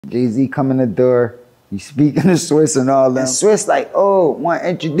Jay-Z come in the door, you speaking to Swiss and all that. Swiss like, oh, want to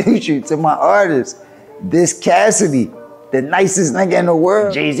introduce you to my artist, this Cassidy, the nicest nigga in the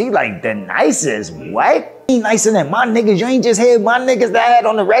world. Jay-Z like, the nicest? What? He nicer than my niggas. You ain't just heard my niggas that I had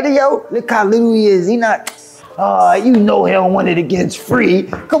on the radio? Look how little he is. He not, you know he don't want it against Free.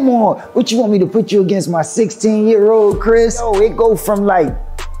 Come on, what you want me to put you against my 16-year-old Chris? Yo, it go from like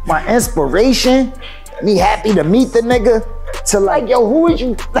my inspiration, me happy to meet the nigga, to like, yo, who is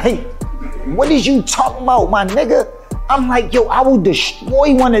you? Like, what is you talking about, my nigga? I'm like, yo, I will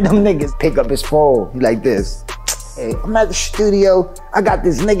destroy one of them niggas. Pick up his phone, he like this. Hey, I'm at the studio. I got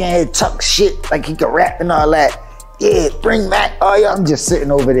this nigga in here talk shit like he can rap and all that. Yeah, bring back. Oh yeah, I'm just sitting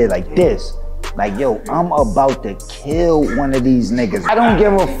over there like this. Like, yo, I'm about to kill one of these niggas. I don't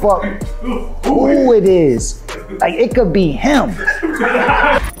give a fuck who it is. Like, it could be him.